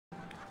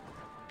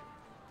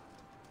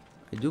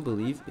I do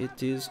believe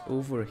it is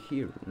over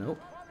here. No.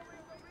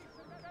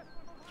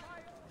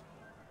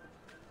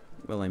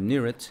 Well, I'm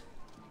near it.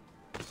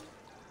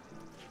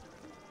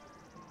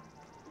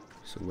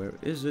 So where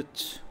is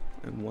it?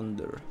 I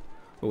wonder.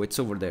 Oh, it's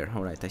over there.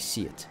 Alright, I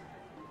see it.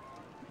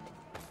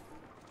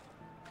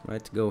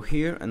 Right, go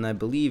here, and I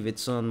believe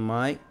it's on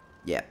my...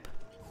 Yep.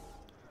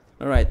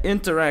 Alright,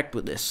 interact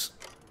with this.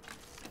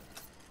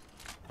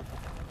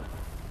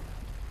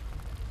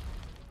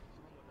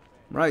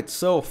 Right,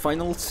 so,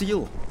 final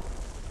seal.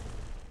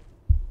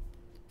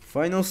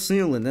 Final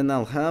seal, and then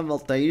I'll have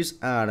Altair's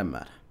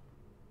armor.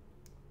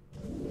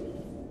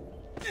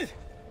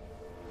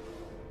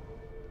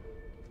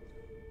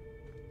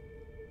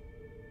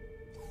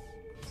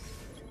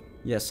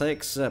 Yes, I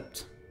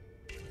accept.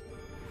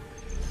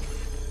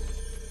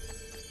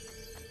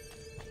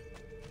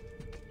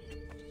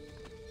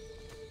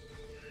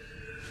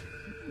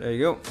 There you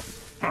go.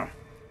 Huh.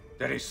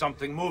 There is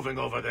something moving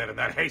over there in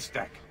that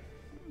haystack.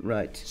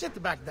 Right.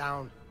 Sit back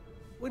down.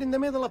 We're in the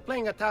middle of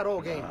playing a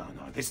tarot game.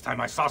 No, this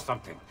time I saw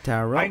something.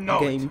 Tarot I know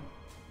game. it.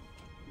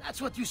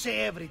 That's what you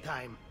say every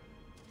time.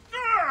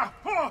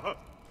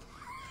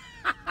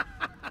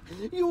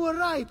 You were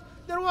right.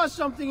 There was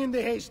something in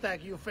the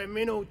haystack, you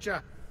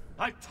feminuccia.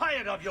 I'm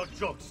tired of your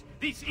jokes.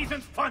 This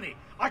isn't funny.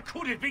 I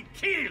could have been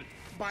killed.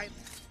 By...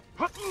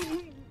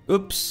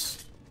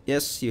 Oops.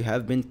 Yes, you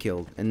have been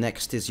killed. And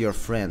next is your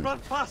friend. Run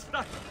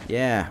faster.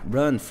 Yeah,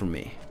 run from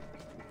me.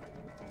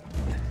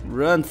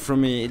 Run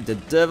from me. The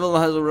devil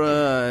has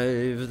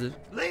arrived.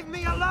 Leave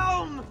me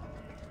alone!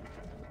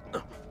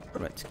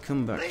 Right,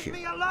 come back Leave here.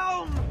 me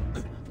alone!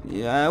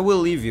 Yeah, I will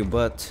leave you,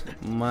 but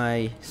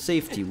my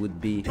safety would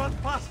be Run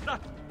faster.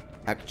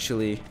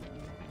 actually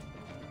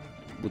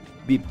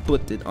would be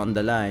put it on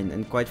the line,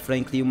 and quite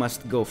frankly you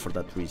must go for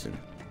that reason.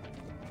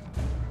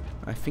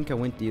 I think I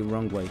went the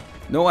wrong way.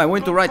 No, I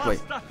went the right way.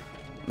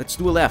 Let's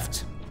do a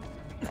left.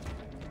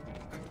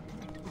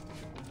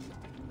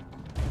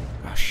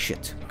 Oh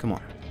shit, come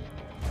on.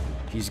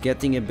 He's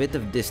getting a bit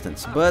of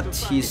distance, but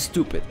he's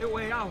stupid. A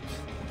way out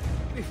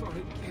before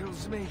it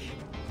kills me.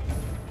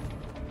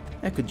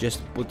 I could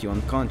just put you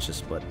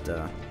unconscious, but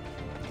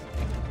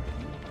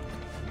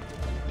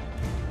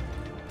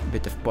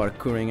bit of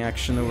parkouring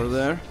action over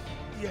there.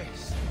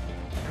 Yes,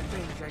 I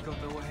think I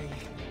got away.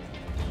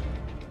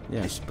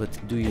 Yes, but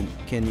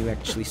can you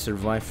actually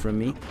survive from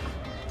me?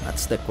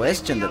 That's the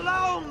question. Leave me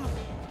alone!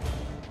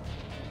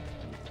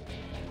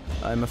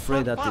 I'm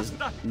afraid that is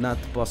not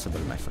possible,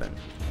 my friend.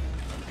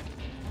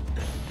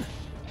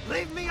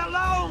 Leave me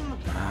alone!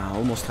 I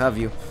almost have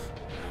you.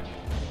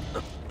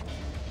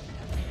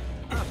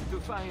 I have to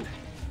find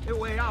a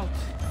way out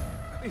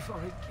before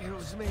it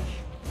kills me.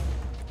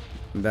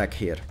 Back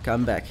here.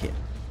 Come back here.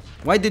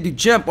 Why did you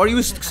jump? Are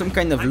you some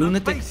kind of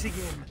lunatic?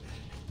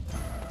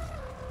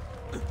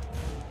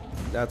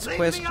 That's Leave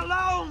question. me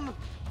alone!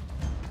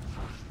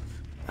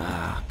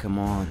 Ah, come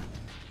on.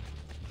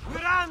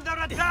 We're under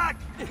attack!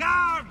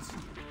 Guards!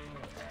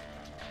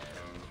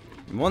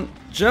 Come on,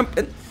 jump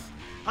and...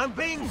 I'm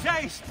being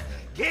chased!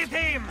 Get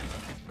him!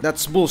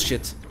 That's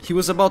bullshit. He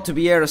was about to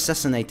be air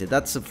assassinated.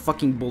 That's a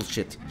fucking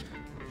bullshit.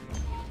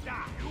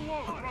 You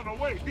won't run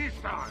away this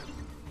time.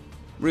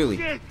 Really?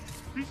 Shit,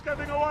 he's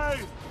getting away.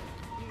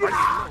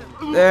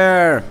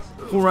 There!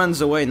 Who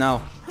runs away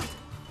now?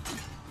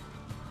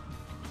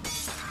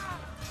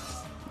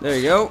 There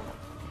you go.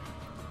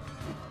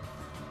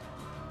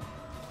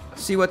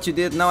 See what you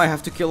did? Now I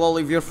have to kill all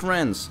of your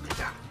friends.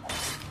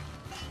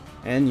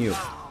 And you.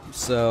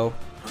 So...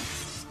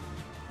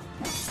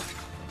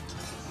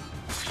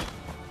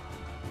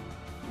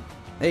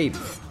 Hey.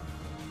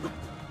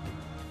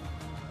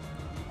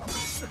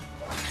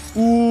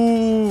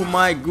 Ooh,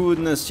 my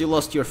goodness, you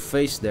lost your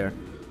face there.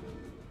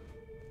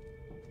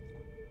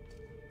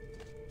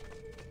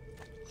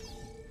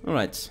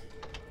 Alright.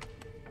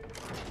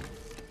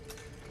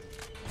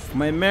 If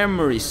my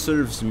memory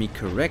serves me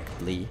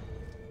correctly,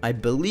 I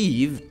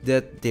believe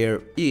that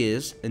there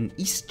is an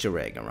Easter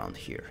egg around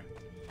here.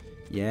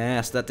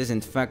 Yes, that is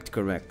in fact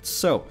correct.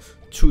 So,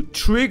 to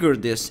trigger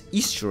this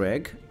Easter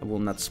egg, I will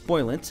not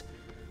spoil it,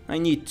 I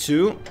need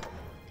to,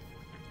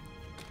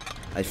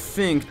 I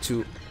think,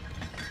 to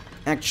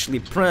actually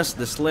press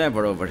this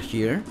lever over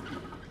here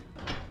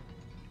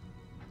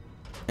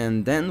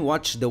and then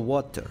watch the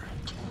water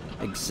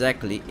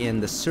exactly in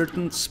the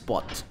certain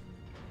spot.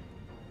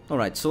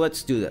 Alright, so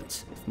let's do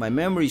that. If my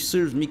memory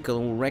serves me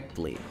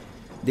correctly,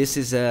 this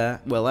is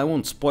a, well, I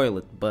won't spoil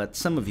it, but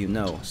some of you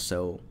know,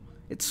 so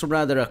it's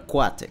rather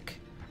aquatic.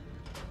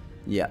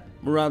 Yeah,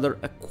 rather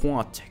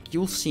aquatic.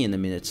 You'll see in a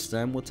minute's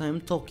time what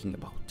I'm talking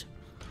about.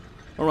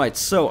 Alright,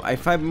 so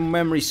if my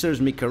memory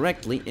serves me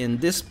correctly, in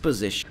this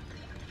position.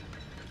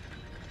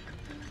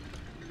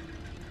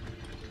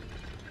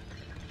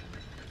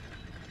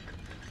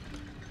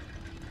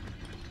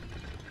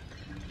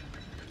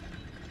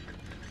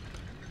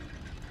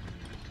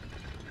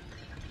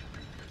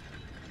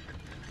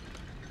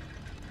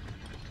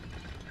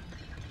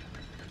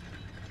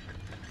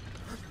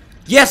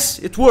 Yes,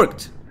 it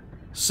worked!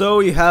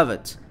 So you have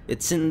it.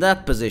 It's in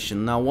that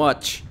position. Now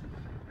watch.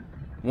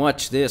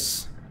 Watch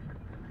this.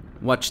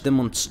 Watch the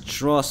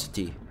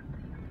monstrosity.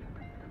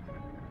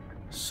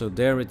 So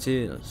there it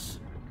is.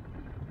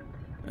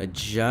 A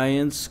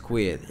giant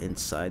squid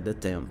inside the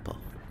temple.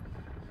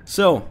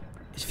 So,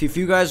 if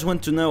you guys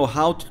want to know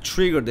how to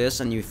trigger this,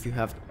 and if you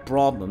have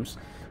problems,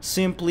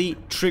 simply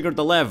trigger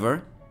the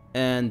lever,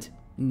 and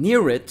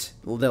near it,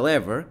 the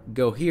lever,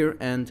 go here,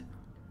 and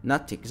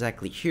not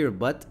exactly here,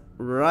 but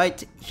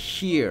right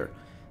here.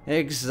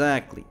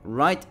 Exactly,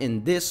 right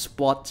in this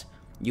spot.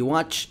 You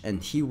watch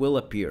and he will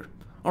appear.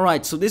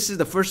 Alright, so this is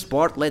the first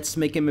part. Let's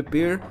make him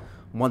appear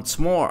once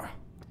more.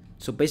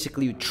 So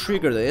basically you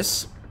trigger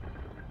this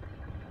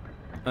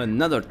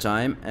another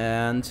time,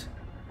 and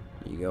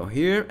you go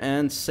here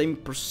and same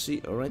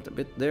proceed. Alright, a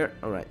bit there.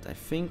 Alright, I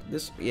think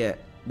this, yeah,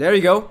 there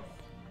you go.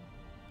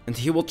 And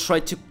he will try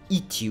to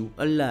eat you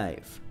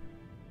alive.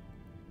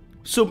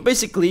 So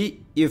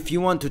basically, if you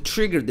want to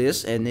trigger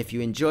this, and if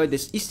you enjoy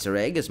this Easter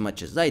egg as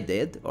much as I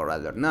did, or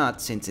rather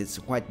not, since it's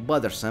quite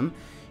bothersome,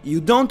 you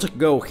don't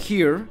go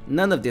here,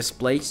 none of this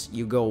place,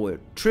 you go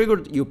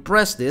triggered, you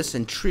press this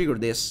and trigger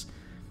this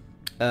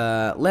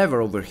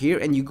lever over here,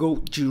 and you go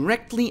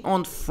directly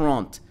on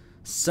front,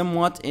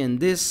 somewhat in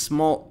this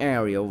small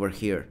area over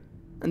here,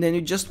 and then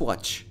you just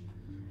watch.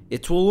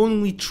 It will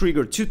only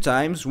trigger 2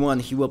 times. One,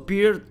 he will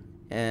appear,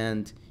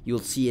 and you'll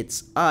see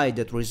its eye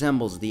that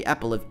resembles the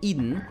apple of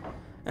Eden,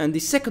 and the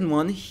second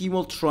one, he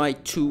will try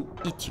to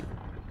eat you.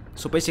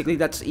 So basically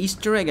that's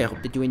Easter egg. I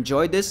hope that you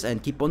enjoyed this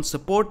and keep on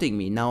supporting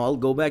me. Now I'll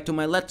go back to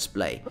my Let's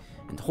Play,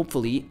 and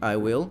hopefully I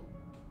will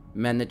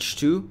manage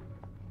to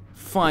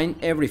find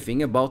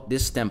everything about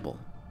this temple.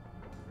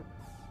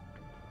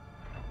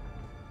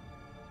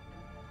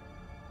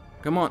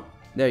 Come on,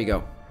 there you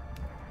go.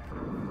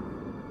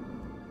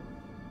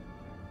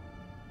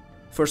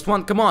 First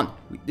one, come on.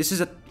 This is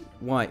a...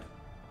 Why?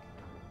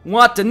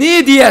 What an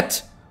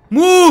idiot!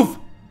 Move!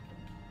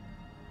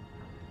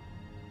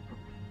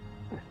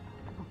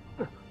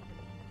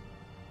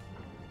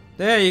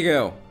 There you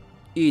go.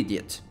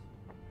 Idiot.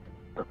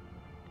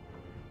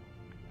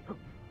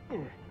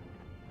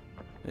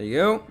 There you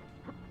go.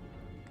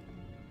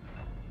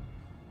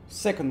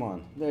 Second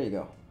one. There you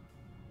go.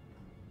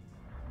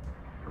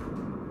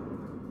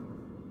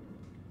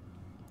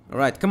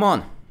 Alright, come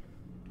on.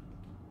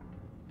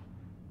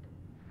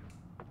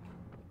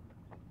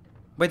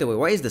 By the way,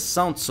 why is the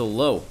sound so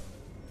low?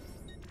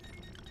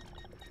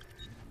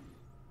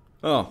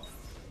 Oh.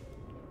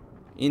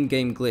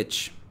 In-game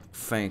glitch.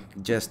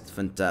 Just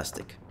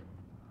fantastic.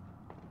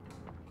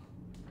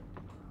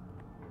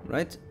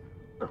 Right?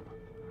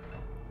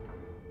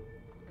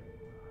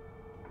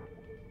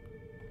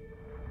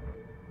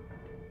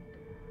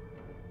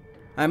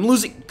 I'm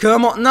losing.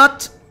 Come on,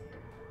 not.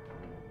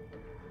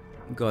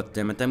 God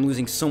damn it, I'm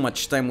losing so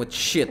much time with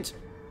shit.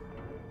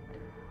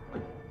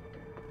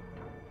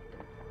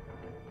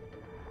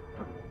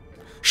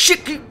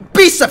 Shit,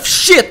 piece of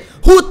shit!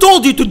 Who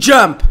told you to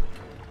jump?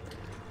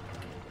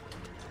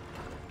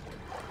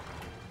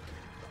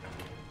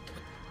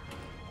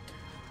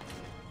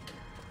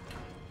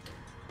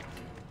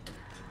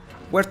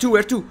 Where to?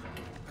 Where to?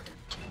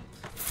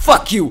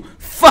 Fuck you!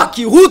 Fuck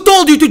you! Who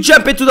told you to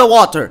jump into the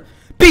water?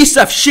 Piece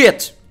of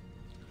shit!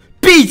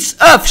 Piece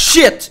of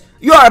shit!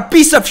 You are a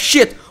piece of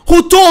shit!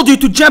 Who told you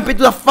to jump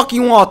into the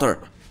fucking water?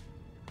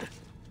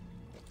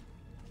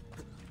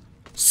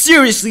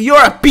 Seriously,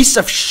 you're a piece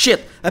of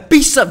shit! A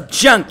piece of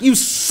junk! You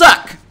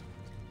suck!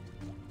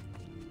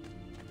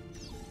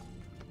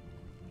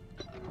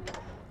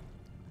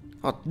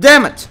 Oh,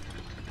 damn it!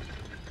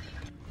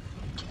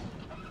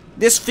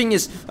 This thing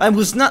is... I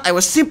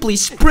was simply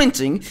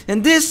sprinting,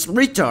 and this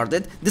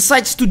retarded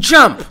decides to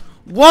jump!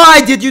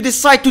 Why did you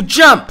decide to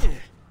jump?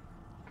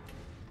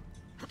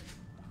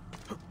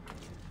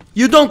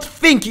 You don't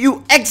think,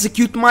 you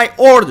execute my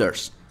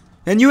orders!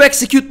 And you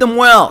execute them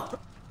well!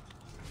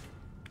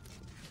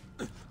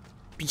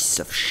 Piece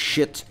of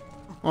shit.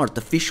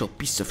 Artificial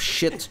piece of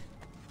shit.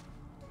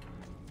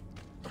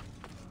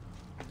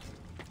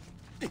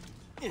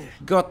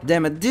 God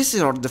damn it, these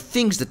are the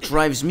things that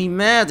drives me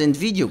mad in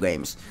video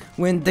games.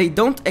 When they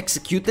don't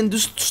execute and do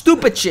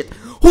stupid shit.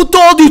 Who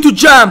told you to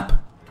jump?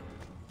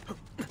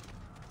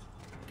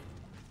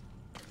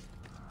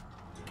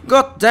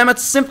 God damn it,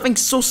 something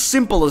so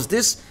simple as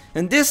this.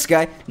 And this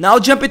guy, now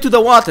jump into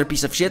the water,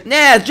 piece of shit.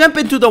 Nah, jump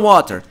into the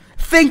water.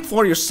 Think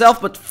for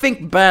yourself, but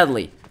think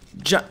badly.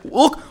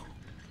 Look.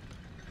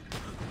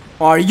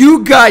 Are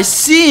you guys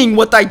seeing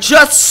what I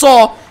just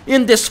saw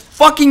in this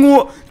fucking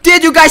world?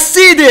 Did you guys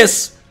see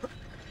this?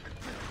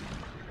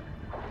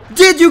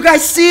 Did you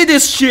guys see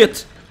this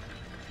shit?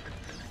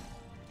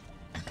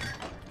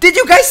 Did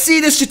you guys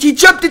see this shit? He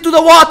jumped into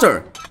the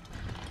water.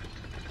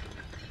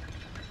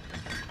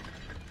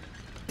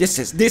 This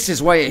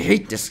is why I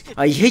hate this.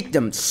 I hate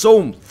them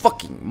so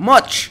fucking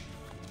much.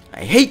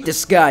 I hate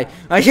this guy.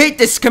 I hate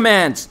this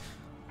command.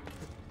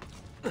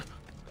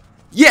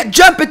 Yeah,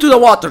 jump into the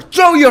water.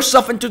 Throw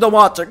yourself into the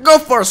water. Go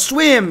for a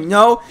swim, you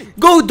know.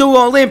 Go do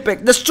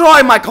Olympic.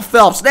 Destroy Michael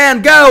Phelps.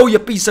 Then go, you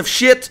piece of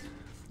shit.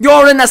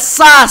 You're an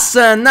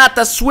assassin, not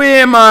a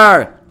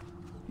swimmer.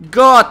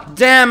 God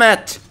damn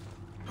it!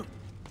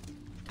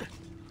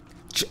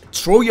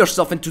 Throw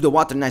yourself into the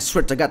water and I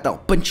swear to God I'll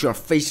punch your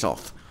face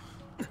off.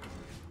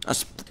 I'll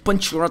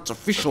punch your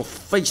artificial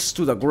face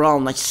to the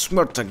ground, I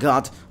swear to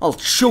God. I'll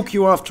choke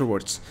you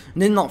afterwards.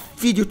 And then I'll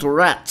feed you to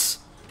rats.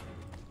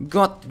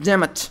 God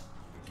damn it.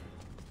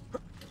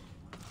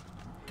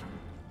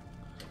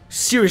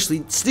 Seriously,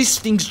 these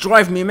things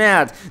drive me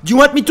mad. Do you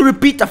want me to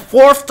repeat a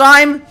 4th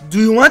time? Do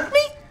you want me?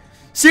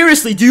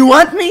 Seriously, do you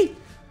want me?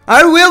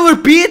 I will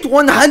repeat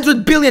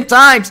 100 billion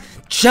times.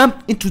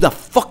 Jump into the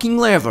fucking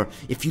lever.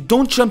 If you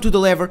don't jump to the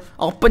lever,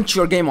 I'll punch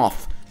your game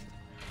off.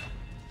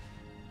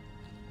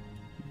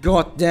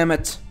 God damn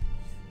it.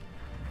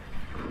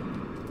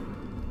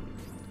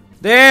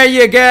 There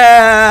you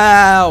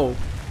go.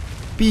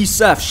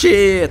 Piece of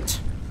shit.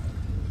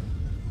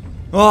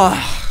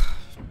 Oh.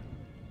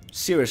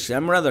 Seriously,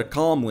 I'm rather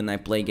calm when I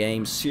play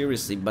games,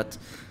 seriously, but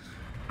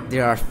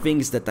there are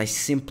things that I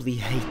simply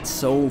hate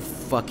so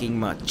fucking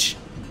much.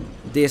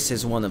 This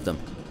is one of them.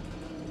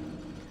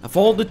 Of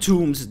all the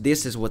tombs,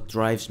 this is what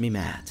drives me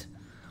mad.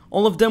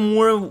 All of them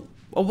were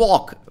a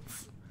walk.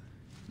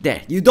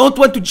 There, you don't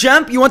want to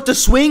jump? You want to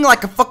swing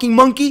like a fucking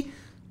monkey?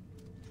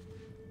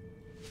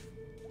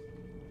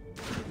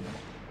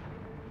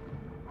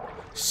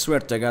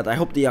 Swear to God, I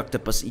hope the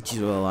octopus eats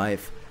you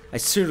alive. I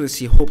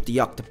seriously hope the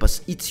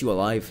octopus eats you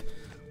alive.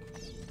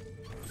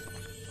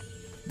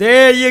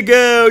 There you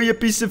go, you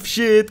piece of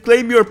shit.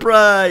 Claim your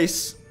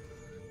prize.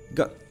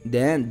 God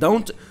damn,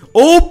 don't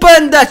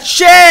open the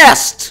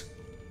chest!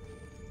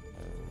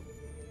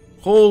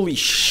 Holy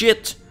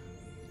shit.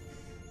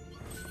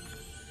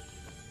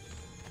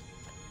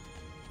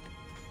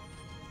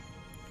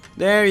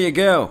 There you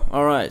go.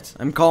 Alright,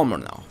 I'm calmer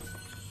now.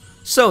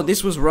 So,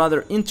 this was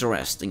rather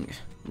interesting.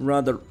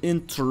 Rather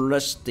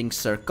interesting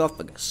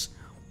sarcophagus.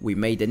 We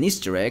made an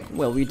Easter egg.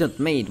 Well, we didn't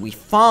made, we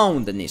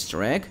found an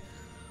Easter egg.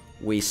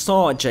 We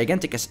saw a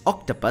gigantic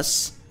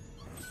octopus.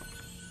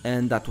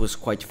 And that was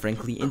quite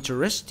frankly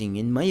interesting,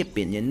 in my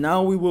opinion.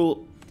 Now we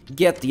will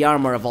get the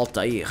armor of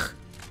Altaïr.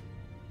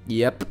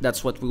 Yep,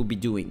 that's what we'll be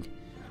doing.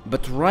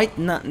 But right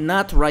now,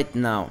 not right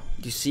now.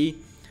 You see,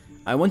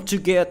 I want to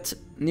get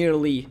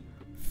nearly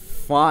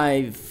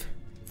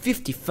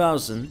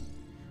 50,000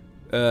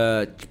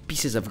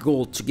 pieces of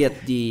gold to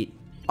get the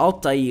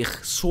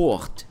Altaïr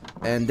sword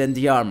and then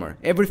the armor,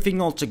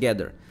 everything all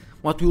together.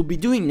 What we'll be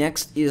doing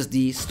next is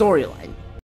the storyline.